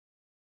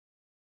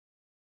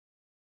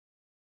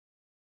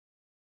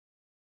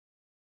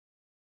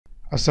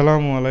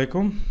আসসালামু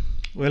আলাইকুম।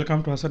 Welcome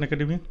to Hasan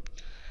academy.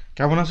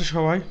 কেমন আছে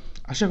সবাই?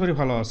 আশা করি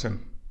ভালো আছেন।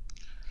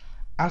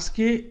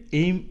 আজকে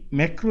এই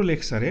ম্যাক্রো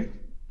লেকচারে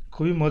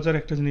খুবই মজার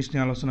একটা জিনিস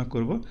নিয়ে আলোচনা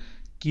করব,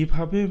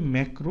 কিভাবে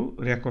ম্যাক্রো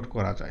রেকর্ড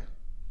করা যায়।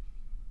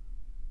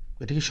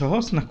 এটা কি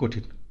সহজ না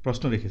কঠিন?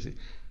 প্রশ্ন রেখেছি।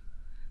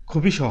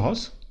 খুবই সহজ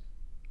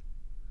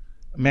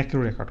ম্যাক্রো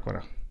রেকর্ড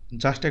করা।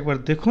 জাস্ট একবার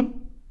দেখুন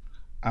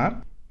আর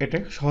এটা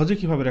সহজে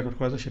কিভাবে রেকর্ড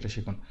করা যায় সেটা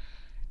শিখুন।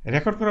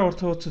 রেকর্ড করার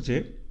অর্থ হচ্ছে যে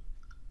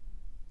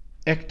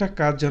একটা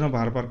কাজ যেন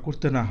বারবার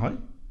করতে না হয়,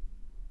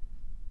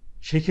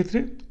 সেই ক্ষেত্রে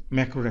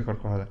ম্যাক্রো রেকর্ড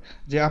করা যায়।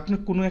 যে আপনি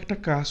কোনো একটা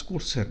কাজ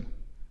করছেন,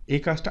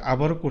 এই কাজটা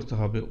আবারও করতে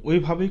হবে,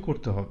 ওইভাবেই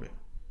করতে হবে।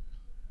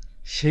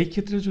 সেই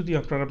ক্ষেত্রে যদি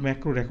আপনারা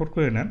ম্যাক্রো রেকর্ড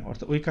করে নেন,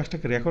 অর্থাৎ ওই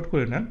কাজটাকে রেকর্ড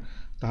করে নেন,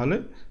 তাহলে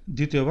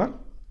দ্বিতীয়বার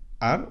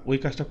আর ওই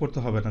কাজটা করতে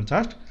হবে না।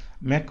 জাস্ট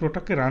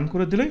ম্যাক্রোটাকে রান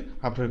করে দিলেই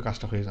আপনার ওই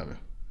কাজটা হয়ে যাবে।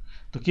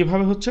 তো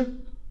কীভাবে হচ্ছে,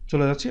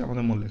 চলে যাচ্ছি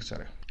আমাদের মূল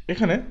লেকচারে।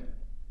 এখানে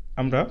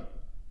আমরা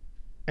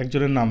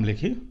একজনের নাম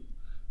লিখি।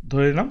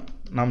 ধরে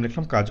নাম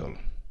লিখলাম কাজল।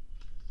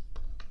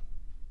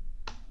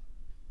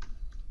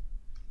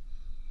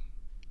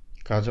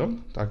 কাজল,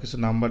 তার কিছু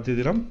নাম্বার দিয়ে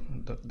দিলাম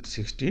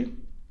 60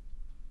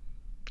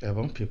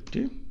 এবং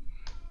 50।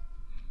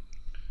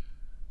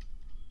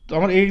 তো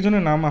আমার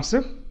একজনের নাম আছে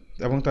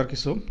এবং তার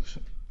কিছু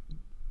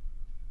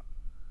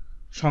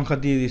সংখ্যা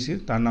দিয়ে দিয়েছি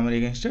তার নামের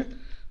এগেনস্টে।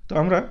 তো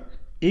আমরা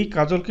এই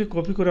কাজলকে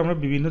কপি করে আমরা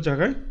বিভিন্ন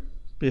জায়গায়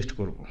পেস্ট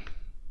করব।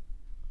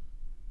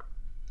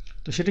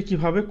 তো সেটা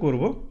কিভাবে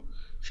করব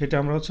সেটা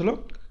আমরা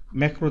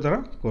ম্যাক্রো দ্বারা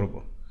করব।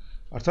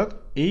 অর্থাৎ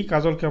এই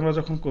কাজলকে আমরা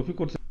যখন কপি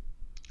করতে,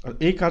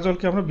 এই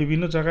কাজলকে আমরা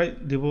বিভিন্ন জায়গায়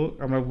দেব,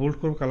 আমরা বোল্ড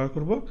করব, কালার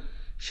করব।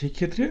 সেই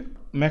ক্ষেত্রে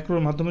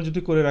ম্যাক্রোর মাধ্যমে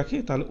যদি করে রাখি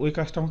তাহলে ওই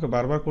কাজটা আমাকে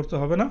বারবার করতে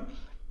হবে না,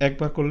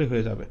 একবার করলেই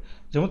হয়ে যাবে।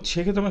 যেমন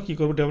সেক্ষেত্রে আমরা কী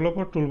করব,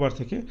 ডেভেলপার টুলবার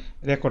থেকে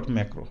রেকর্ড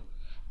ম্যাক্রো।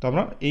 তো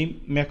আমরা এই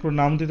ম্যাক্রোর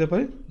নাম দিতে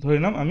পারি। ধরে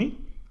আমি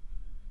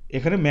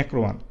এখানে ম্যাক্রো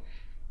 1।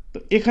 তো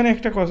এখানে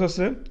একটা কথা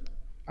আছে,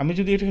 আমি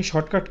যদি এটাকে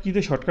শর্টকাট কী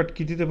দিয়ে শর্টকাট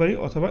কী দিতে পারি,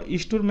 অথবা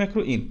স্টোর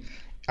ম্যাক্রো ইন।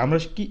 আমরা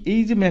কি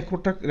এই যে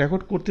ম্যাক্রোটা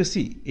রেকর্ড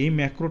করতেছি, এই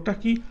ম্যাক্রোটা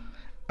কি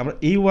আমরা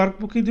এই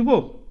ওয়ার্কবুকে দিব,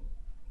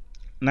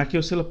 নাকি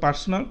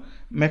পার্সোনাল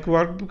ম্যাক্রো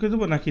ওয়ার্কবুকে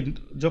দেবো, নাকি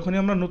যখনই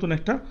আমরা নতুন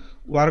একটা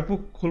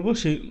ওয়ার্কবুক খুলব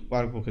সেই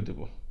ওয়ার্কবুকে দেব।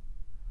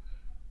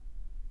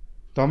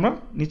 তো আমরা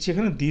নিচ্ছি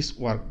এখানে দিস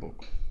ওয়ার্কবুক।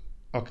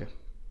 ওকে,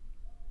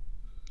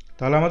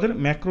 তাহলে আমাদের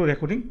ম্যাক্রো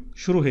রেকর্ডিং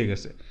শুরু হয়ে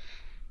গেছে।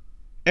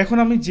 এখন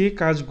আমি যে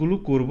কাজগুলো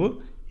করব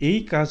এই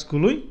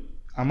কাজগুলোই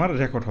আমার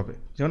রেকর্ড হবে।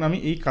 যেমন আমি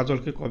এই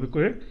কাজলকে কপি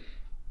করে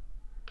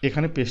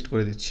এখানে পেস্ট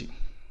করে দিচ্ছি,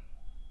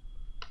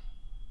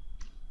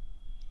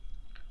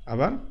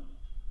 আবার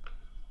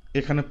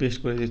এখানে পেস্ট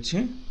করে দিচ্ছি,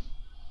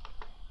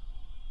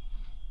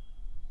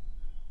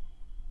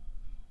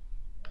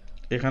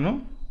 এখানেও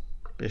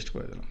পেস্ট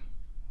করে দিলাম।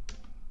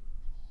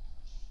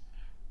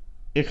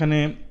 এখানে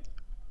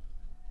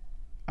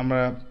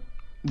আমরা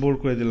বোল্ড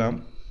করে দিলাম,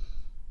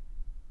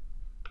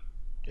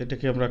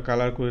 এটাকে আমরা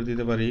কালার করে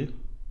দিতে পারি,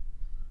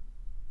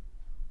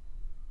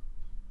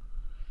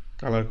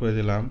 কালার করে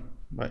দিলাম,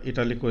 বা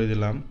ইটালিক করে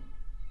দিলাম,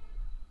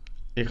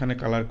 এখানে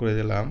কালার করে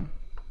দিলাম,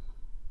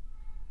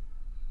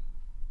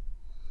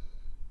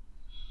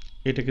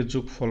 এটাকে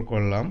যোগফল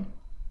করলাম।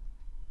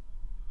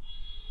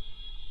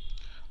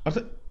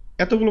 অর্থাৎ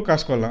এতগুলো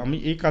কাজ করলাম। আমি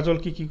এই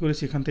কাজলকে কী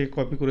করেছি, এখান থেকে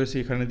কপি করেছি,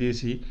 এখানে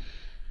দিয়েছি,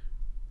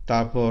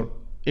 তারপর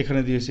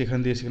এখানে দিয়েছি,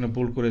 এখানে দিয়েছি, এখানে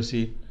বোল্ড করেছি।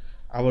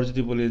 আবার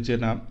যদি বলি যে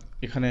না,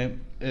 এখানে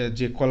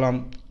যে কলাম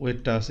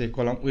ওয়েটটা আছে,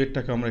 কলাম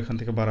ওয়েটটাকে আমরা এখান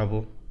থেকে বাড়াবো,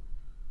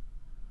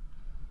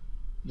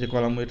 যে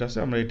কলাম ওয়েট আছে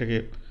আমরা এটাকে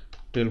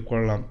 12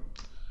 করলাম।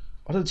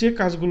 অর্থাৎ যে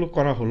কাজগুলো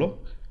করা হলো,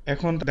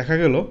 এখন দেখা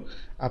গেল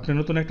আপনি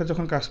নতুন একটা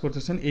যখন কাজ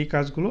করতেছেন, এই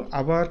কাজগুলো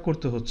আবার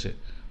করতে হচ্ছে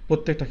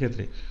প্রত্যেকটা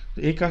ক্ষেত্রে। তো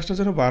এই কাজটা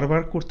যেন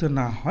বারবার করতে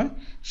না হয়,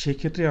 সেই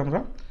ক্ষেত্রে আমরা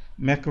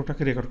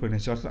ম্যাক্রোটাকে রেকর্ড করে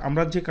নিয়েছি। অর্থাৎ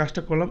আমরা যে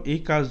কাজটা করলাম এই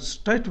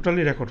কাজটাই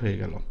টোটালি রেকর্ড হয়ে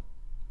গেল।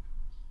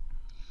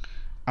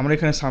 আমরা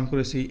এখানে সাম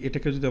করেছি,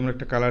 এটাকে যদি আমরা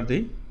একটা কালার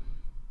দিই,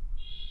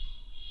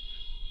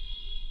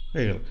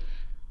 হয়ে গেল।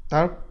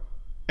 তার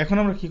এখন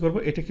আমরা কি করব,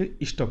 এটাকে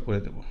স্টপ করে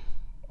দেব।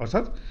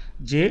 অর্থাৎ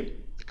যে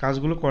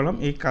কাজগুলো করলাম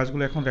এই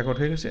কাজগুলো এখন রেকর্ড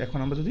হয়ে গেছে। এখন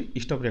আমরা যদি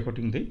স্টপ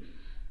রেকর্ডিং দিই,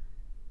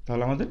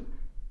 তাহলে আমাদের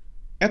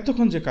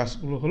এতক্ষণ যে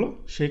কাজগুলো হলো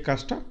সেই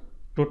কাজটা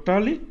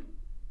টোটালি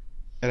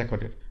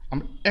রেকর্ডেড।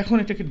 আমরা এখন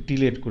এটাকে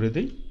ডিলিট করে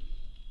দিই,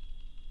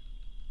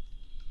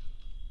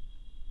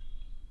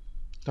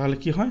 তাহলে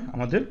কি হয়,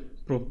 আমাদের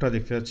প্রুফটা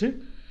দেখতে যাচ্ছে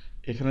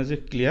এখানে যে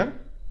ক্লিয়ার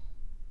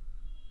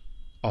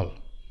অল।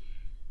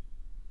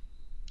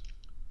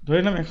 ধরে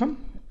নিলাম এখন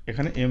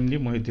এখানে এমডি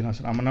মহিউদ্দিন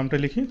হাসান, আমার নামটা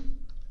লিখি,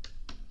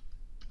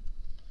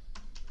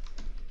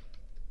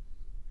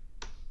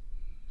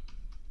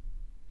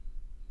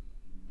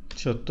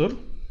 সত্তর,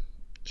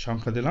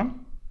 সংখ্যা দিলাম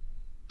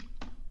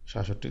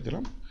 67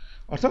 দিলাম।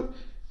 অর্থাৎ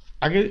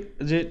আগে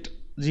যে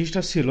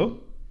জিনিসটা ছিল,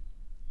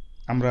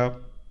 আমরা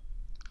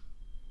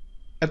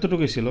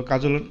এতটুকুই ছিল,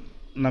 কাজল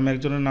নামে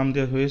একজনের নাম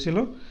দেওয়া হয়েছিল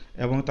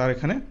এবং তার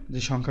এখানে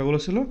যে সংখ্যাগুলো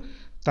ছিল,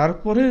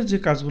 তারপরে যে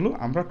কাজগুলো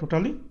আমরা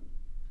টোটালি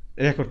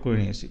রেকর্ড করে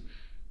নিয়েছি।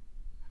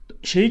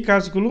 সেই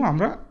কাজগুলো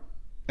আমরা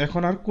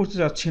এখন আর করতে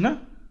যাচ্ছি না,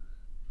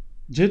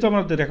 যেহেতু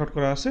আমাদের রেকর্ড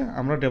করা আছে,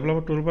 আমরা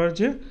ডেভেলপার টুলবার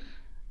যে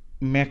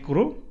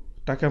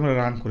ম্যাক্রোটাকে আমরা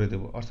রান করে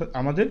দেব, অর্থাৎ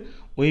আমাদের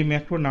ওই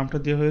ম্যাক্রোর নামটা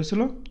দেওয়া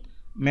হয়েছিল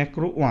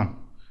ম্যাক্রো 1।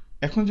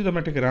 এখন যদি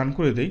আমরা এটাকে রান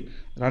করে দিই,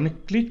 রানে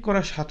ক্লিক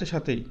করার সাথে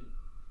সাথেই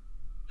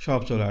সব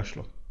চলে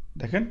আসলো।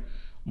 দেখেন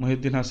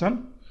মহিউদ্দিন হাসান,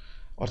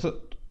 অর্থাৎ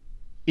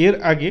এর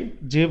আগে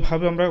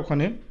যেভাবে আমরা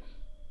ওখানে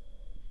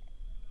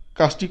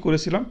কাজটি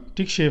করেছিলাম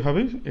ঠিক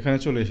সেভাবেই এখানে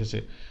চলে এসেছে।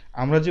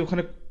 আমরা যে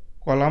ওখানে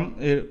কলাম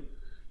এর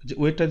যে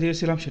ওয়েটটা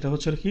দিয়েছিলাম সেটা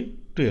হচ্ছে কি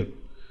 12,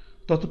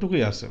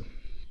 ততটুকুই আছে।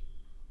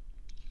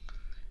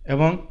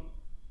 এবং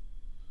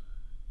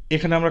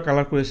এখানে আমরা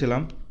কালার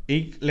করেছিলাম,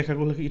 এই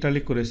লেখাগুলোকে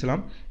ইটালিক করেছিলাম,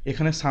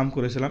 এখানে সাম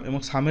করেছিলাম এবং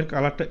সামের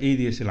কালারটা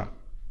দিয়েছিলাম,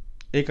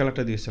 এই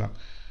কালারটা দিয়েছিলাম।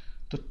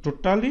 তো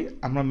টোটালি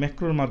আমরা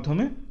ম্যাক্রোর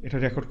মাধ্যমে এটা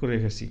রেকর্ড করে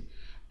রেখেছি।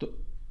 তো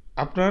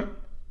আপনার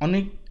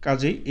অনেক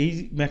কাজেই এই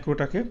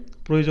ম্যাক্রোটাকে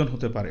প্রয়োজন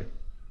হতে পারে,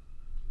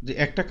 যে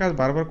একটা কাজ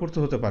বারবার করতে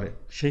হতে পারে,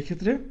 সেই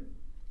ক্ষেত্রে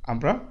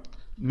আমরা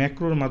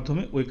ম্যাক্রোর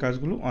মাধ্যমে ওই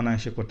কাজগুলো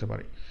অনায়াসে করতে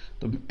পারি।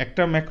 তো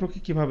একটা ম্যাক্রোকে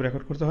কীভাবে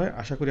রেকর্ড করতে হয়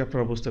আশা করি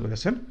আপনারা বুঝতে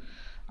পেরেছেন।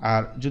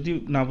 আর যদি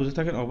না বুঝে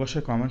থাকেন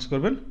অবশ্যই কমেন্টস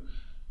করবেন,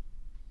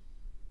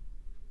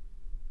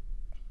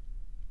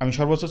 আমি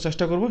সর্বোচ্চ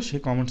চেষ্টা করব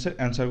সেই কমেন্টসের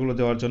অ্যান্সারগুলো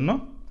দেওয়ার জন্য।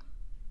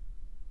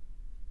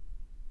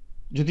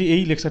 যদি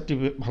এই লেকচারটি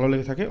ভালো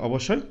লেগে থাকে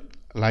অবশ্যই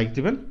লাইক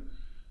দিবেন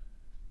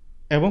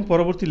এবং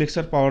পরবর্তী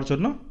লেকচার পাওয়ার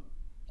জন্য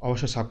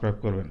অবশ্যই সাবস্ক্রাইব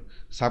করবেন।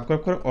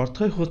 সাবস্ক্রাইব করার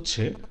অর্থই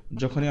হচ্ছে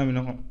যখনই আমি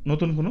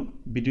নতুন কোনো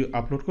ভিডিও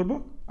আপলোড করব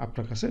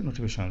আপনার কাছে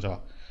নোটিফিকেশন যাওয়া।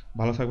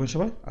 ভালো থাকবেন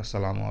সবাই,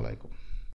 আসসালামু আলাইকুম।